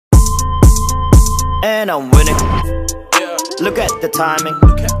and I'm winning. Look at the timing.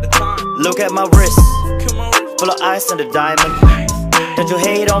 Look at my wrist, full of ice and a diamond. Don't you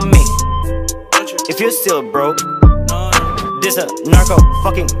hate on me if you're still broke? This a narco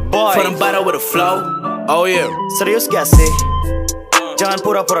fucking boy. For them battle with a flow. Oh yeah. Serius gak sih? Jangan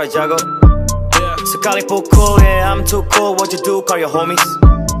pura-pura jago. Sekali pukul, yeah I'm too cool. What you do, call your homies.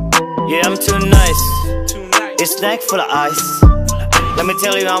 Yeah I'm too nice. It's neck full of ice. Let me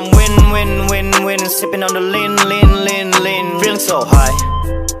tell you I'm win. Sipping on the lean. Feeling so high.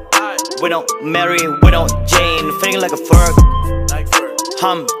 We don't marry, we don't Jane. Feeling like a Ferg.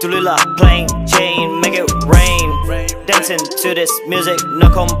 Alhamdulillah, plain Jane. Make it rain. Dancing to this music, no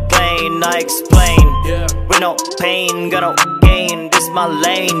complain. I explain, with no pain, got no gain. This my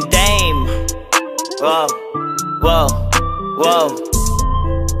lane, dame. Whoa, whoa, whoa.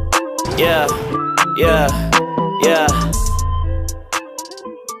 Yeah.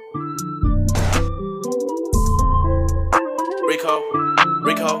 Rico,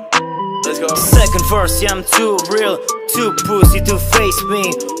 let's go. Second verse, yeah I'm too real, too pussy to face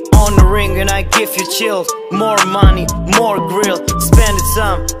me. On the ring and I give you chills. More money, more grill. Spend it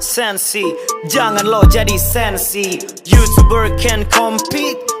some sensi. Jangan lo jadi sensi. YouTuber can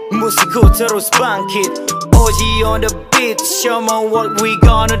compete. Musikku terus bangkit. OG on the beat. Show me what we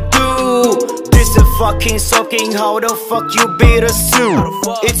gonna do. This a fucking soaking. How the fuck you beat us too?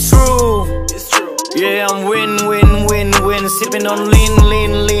 It's true. Yeah I'm win. Sipping on lean.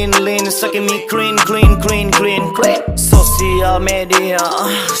 Sucking me clean. Sosial media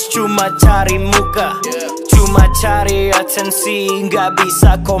cuma cari muka, cuma cari atensi, nggak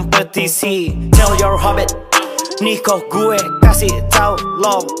bisa kompetisi. Tell your hobbit, nih kok gue kasih tau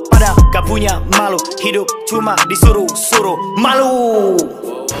lo pada gak punya malu. Hidup cuma disuruh malu.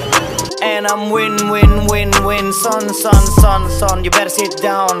 And I'm win. Son, you better sit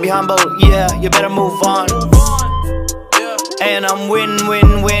down, be humble, yeah, you better move on. And I'm win.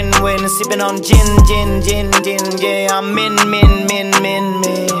 Sipping on gin, yeah, I'm min.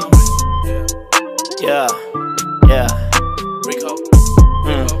 Yeah. Rico.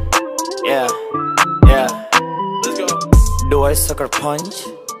 Yeah. Let's go. Do I sucker punch?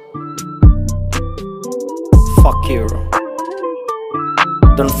 Fuck you.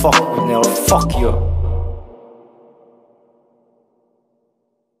 Don't fuck with me, I'll fuck you.